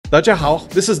大家好,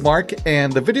 this is Mark,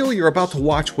 and the video you're about to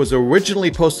watch was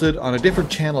originally posted on a different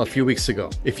channel a few weeks ago.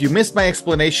 If you missed my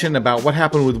explanation about what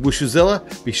happened with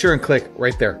Wushuzilla, be sure and click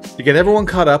right there. To get everyone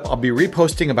caught up, I'll be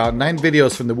reposting about 9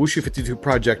 videos from the Wushu 52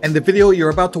 project, and the video you're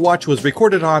about to watch was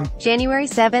recorded on January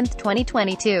 7th,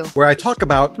 2022, where I talk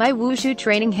about my Wushu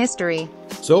training history.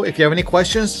 So if you have any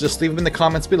questions, just leave them in the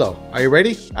comments below. Are you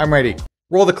ready? I'm ready.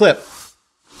 Roll the clip.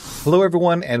 Hello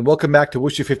everyone and welcome back to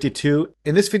Wushu 52.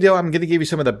 In this video I'm going to give you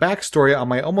some of the backstory on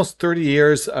my almost 30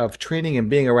 years of training and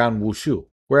being around Wushu.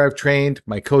 Where I've trained,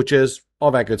 my coaches,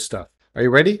 all that good stuff. Are you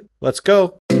ready? Let's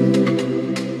go!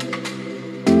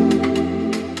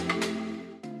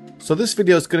 So this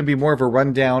video is going to be more of a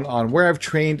rundown on where I've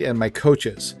trained and my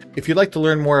coaches. If you'd like to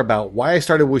learn more about why I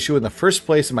started Wushu in the first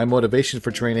place and my motivation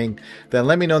for training, then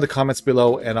let me know in the comments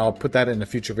below and I'll put that in a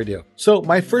future video. So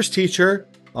my first teacher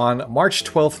on March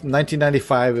 12th,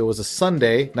 1995, it was a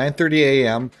Sunday, 9:30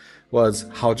 a.m., was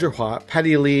Hao Zhihua,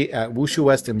 Patty Lee at Wushu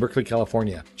West in Berkeley,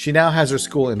 California. She now has her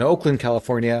school in Oakland,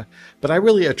 California, but I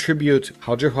really attribute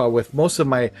Hao Zhihua with most of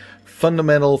my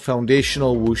fundamental,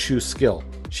 foundational Wushu skill.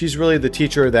 She's really the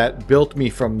teacher that built me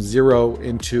from zero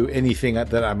into anything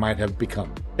that I might have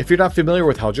become. If you're not familiar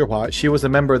with Hao Zhihua, she was a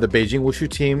member of the Beijing Wushu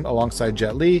team alongside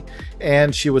Jet Li,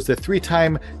 and she was the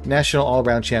 3-time national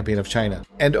all-around champion of China.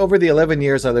 And over the 11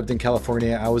 years I lived in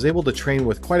California, I was able to train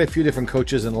with quite a few different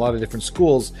coaches in a lot of different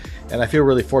schools, and I feel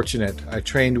really fortunate. I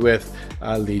trained with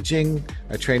Li Jing,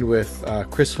 I trained with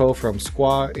Chris Ho from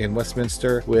SQUA in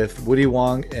Westminster, with Woody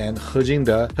Wong and He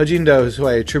Jingde. He Jingde is who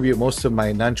I attribute most of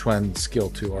my Nanchuan skill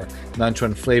to, or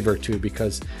Nanchuan flavor to,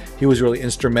 because he was really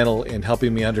instrumental in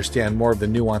helping me understand more of the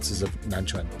nuances of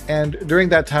Nanchuan. And during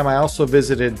that time I also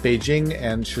visited Beijing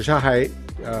and Shanghai,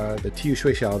 the Tiyu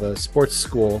Shuixiao, the sports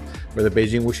school where the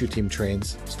Beijing Wushu team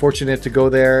trains. I was fortunate to go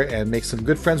there and make some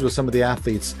good friends with some of the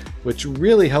athletes, which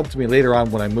really helped me later on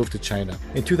when I moved to China.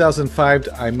 In 2005,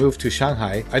 I moved to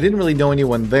Shanghai. I didn't really know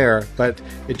anyone there, but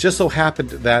it just so happened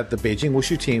that the Beijing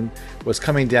Wushu team was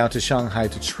coming down to Shanghai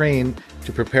to train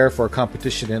to prepare for a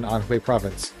competition in Anhui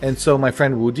province. And so my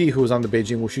friend Wu Di, who was on the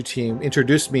Beijing Wushu team,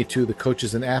 introduced me to the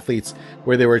coaches and athletes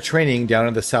where they were training down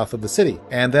in the south of the city.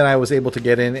 And then I was able to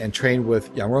get in and train with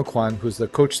Yang Ronquan, who's the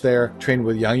coach there, trained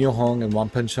with Yang Yonghong and Wang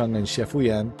Pencheng and Xie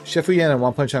Fuyan. Xie Fuyan and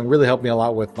Wang Pencheng really helped me a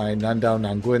lot with my Nandao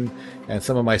Nangun and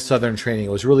some of my southern training.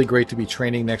 It was really great to be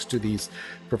training next to these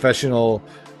professional,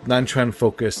 Nanchuan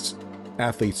focused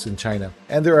athletes in China.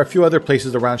 And there are a few other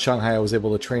places around Shanghai I was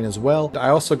able to train as well. I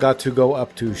also got to go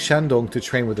up to Shandong to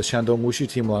train with the Shandong Wushu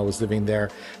team while I was living there,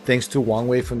 thanks to Wang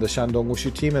Wei from the Shandong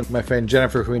Wushu team and my friend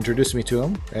Jennifer, who introduced me to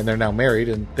him, and they're now married,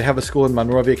 and they have a school in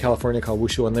Monrovia, California called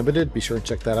Wushu Unlimited. Be sure and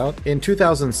check that out. In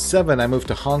 2007, I moved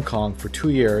to Hong Kong for 2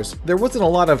 years. There wasn't a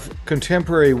lot of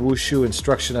contemporary Wushu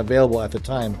instruction available at the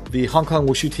time. The Hong Kong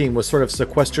Wushu team was sort of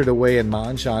sequestered away in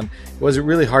Ma'anshan. It was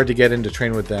really hard to get in to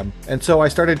train with them. And so I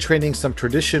started training some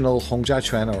traditional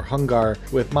Hongjiaquan or Hungar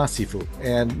with Ma Sifu.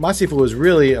 And Ma Sifu was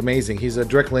really amazing. He's a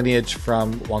direct lineage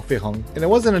from Wang Feihong. And it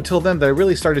wasn't until then that I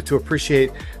really started to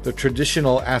appreciate the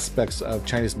traditional aspects of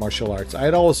Chinese martial arts. I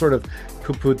had always sort of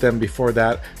poo-pooed them before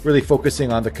that, really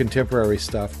focusing on the contemporary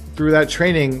stuff. Through that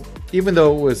training, even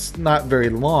though it was not very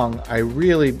long, I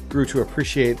really grew to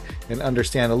appreciate and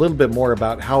understand a little bit more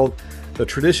about how the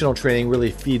traditional training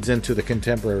really feeds into the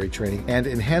contemporary training and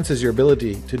enhances your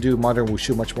ability to do modern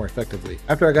Wushu much more effectively.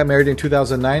 After I got married in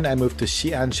 2009, I moved to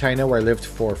Xi'an, China, where I lived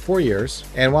for 4 years.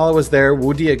 And while I was there,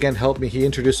 Wu Di again helped me. He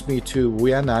introduced me to Wu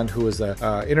Yanan, who is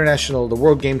the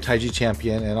World Game Taiji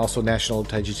champion and also national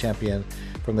Taiji champion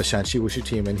from the Shanxi Wushu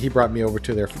team. And he brought me over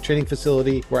to their training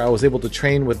facility where I was able to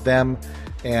train with them.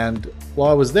 And while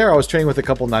I was there, I was training with a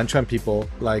couple Nanchuan people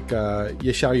like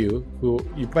Ye Xiaoyu, who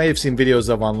you might have seen videos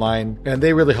of online, and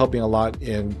they really helped me a lot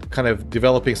in kind of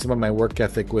developing some of my work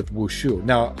ethic with Wushu.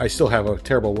 Now, I still have a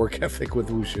terrible work ethic with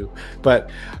Wushu,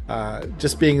 but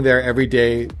just being there every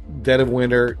day, dead of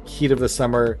winter, heat of the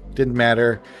summer, didn't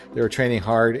matter. They were training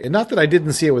hard. And not that I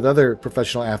didn't see it with other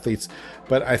professional athletes,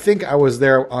 but I think I was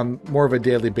there on more of a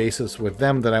daily basis with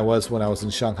them than I was when I was in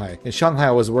Shanghai. In Shanghai,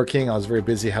 I was working, I was very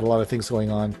busy, had a lot of things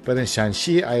going on. But in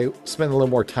Shanxi, I spent a little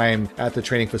more time at the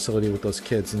training facility with those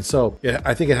kids. And so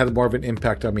I think it had more of an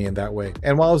impact on me in that way.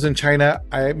 And while I was in China,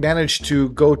 I managed to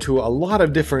go to a lot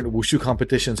of different Wushu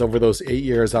competitions over those 8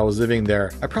 years I was living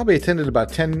there. I probably attended about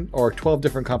 10 or 12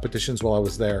 different competitions while I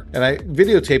was there. And I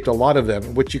videotaped a lot of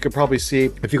them, which you could probably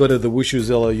see if you go to the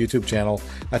Wushuzilla YouTube channel.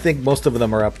 I think most of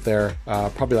them are up there,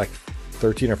 probably like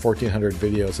 13 or 1400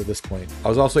 videos at this point. I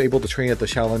was also able to train at the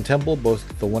Shaolin Temple,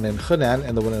 both the one in Henan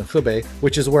and the one in Hebei,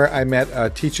 which is where I met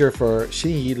a teacher for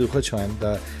Xinyi Lu Hechuan,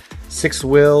 the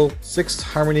sixth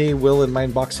harmony, will and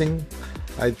mind boxing.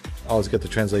 always get the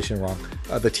translation wrong.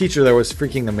 The teacher there was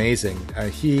freaking amazing.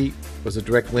 He was a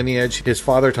direct lineage. His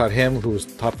father taught him, who was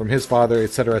taught from his father,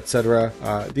 etc., etc.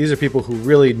 These are people who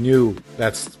really knew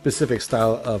that specific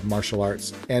style of martial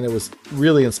arts, and it was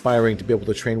really inspiring to be able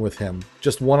to train with him.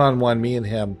 Just one-on-one, me and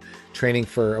him, training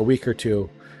for a week or two,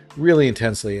 really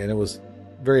intensely, and it was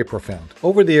very profound.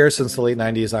 Over the years since the late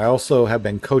 90s, I also have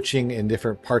been coaching in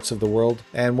different parts of the world.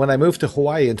 And when I moved to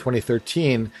Hawaii in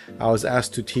 2013, I was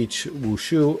asked to teach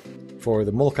Wushu for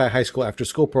the Molokai High School after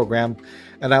school program.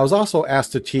 And I was also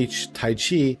asked to teach Tai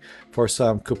Chi for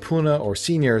some kupuna or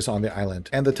seniors on the island.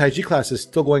 And the Tai Chi class is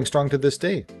still going strong to this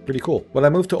day. Pretty cool. When I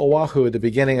moved to Oahu at the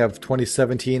beginning of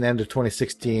 2017 and of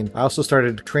 2016, I also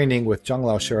started training with Zhang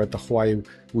Laoshi at the Hawaii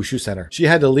Wushu Center. She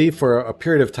had to leave for a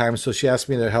period of time, so she asked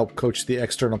me to help coach the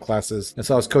external classes. And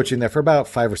so I was coaching there for about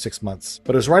 5 or 6 months.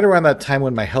 But it was right around that time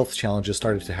when my health challenges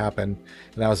started to happen.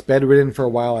 And I was bedridden for a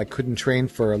while. I couldn't train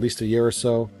for at least a year or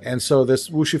so. And so this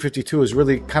Wushu 52 is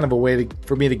really kind of a way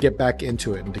for me to get back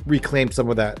into it and to reclaim some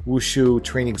of that Wushu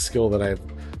training skill that I've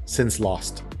since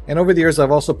lost. And over the years,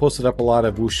 I've also posted up a lot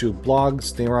of Wushu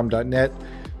blogs, naram.net,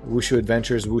 Wushu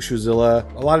Adventures,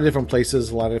 Wushuzilla, a lot of different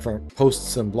places, a lot of different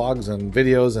posts and blogs and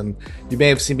videos, and you may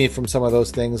have seen me from some of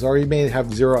those things, or you may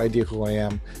have zero idea who I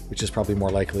am, which is probably more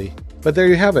likely. But there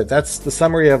you have it. That's the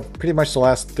summary of pretty much the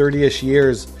last 30-ish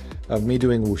years of me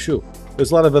doing Wushu.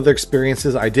 There's a lot of other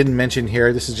experiences I didn't mention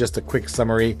here. This is just a quick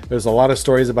summary. There's a lot of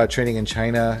stories about training in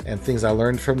China and things I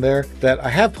learned from there that I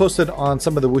have posted on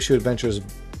some of the Wushu Adventures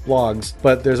blogs,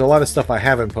 but there's a lot of stuff I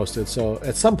haven't posted. So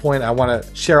at some point I want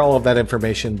to share all of that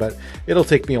information, but it'll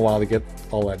take me a while to get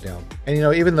all that down. And you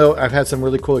know, even though I've had some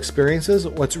really cool experiences,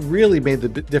 what's really made the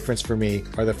difference for me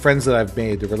are the friends that I've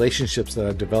made, the relationships that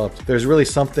I've developed. There's really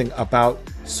something about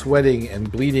sweating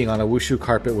and bleeding on a Wushu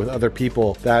carpet with other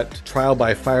people, that trial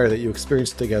by fire that you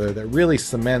experience together, that really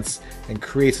cements and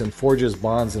creates and forges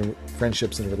bonds and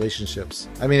friendships and relationships.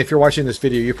 I mean, if you're watching this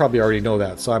video, you probably already know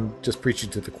that, so I'm just preaching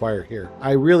to the choir here.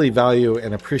 I really value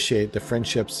and appreciate the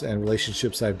friendships and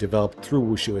relationships I've developed through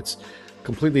Wushu. It's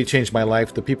completely changed my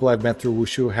life. The people I've met through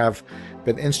Wushu have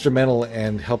been instrumental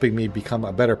in helping me become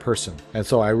a better person. And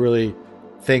so I really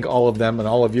thank all of them and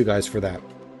all of you guys for that.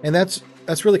 And that's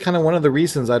really kind of one of the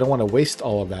reasons I don't want to waste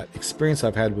all of that experience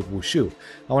I've had with Wushu.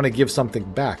 I want to give something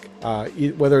back,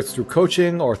 whether it's through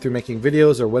coaching or through making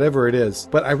videos or whatever it is.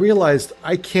 But I realized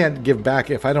I can't give back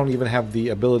if I don't even have the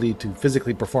ability to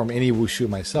physically perform any Wushu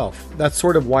myself. That's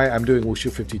sort of why I'm doing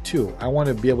Wushu 52. I want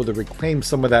to be able to reclaim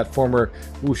some of that former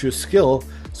Wushu skill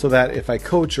so that if I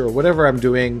coach or whatever I'm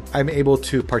doing, I'm able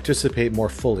to participate more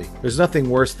fully. There's nothing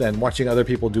worse than watching other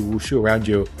people do Wushu around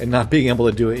you and not being able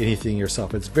to do anything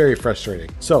yourself. It's very frustrating.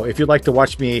 So if you'd like to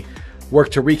watch me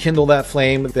work to rekindle that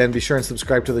flame, then be sure and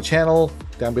subscribe to the channel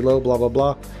down below, blah, blah,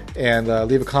 blah, and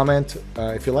leave a comment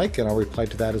if you like, and I'll reply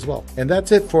to that as well. And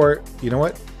that's it for, you know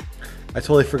what? I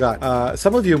totally forgot.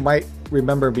 Some of you might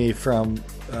remember me from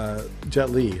Jet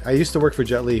Li. I used to work for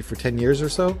Jet Li for 10 years or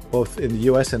so, both in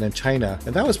the US and in China,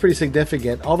 and that was pretty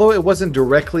significant. Although it wasn't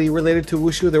directly related to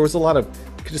Wushu, there was a lot of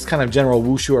just kind of general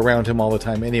Wushu around him all the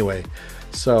time anyway.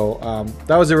 So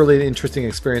that was a really interesting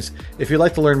experience. If you'd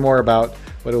like to learn more about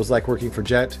what it was like working for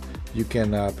Jet, you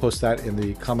can post that in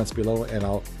the comments below, and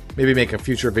I'll maybe make a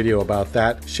future video about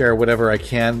that. Share whatever I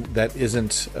can that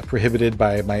isn't prohibited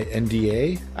by my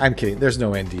NDA. I'm kidding, there's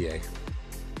no NDA.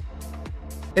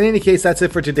 In any case, that's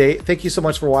it for today. Thank you so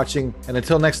much for watching, and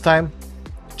until next time,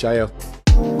 Jayo.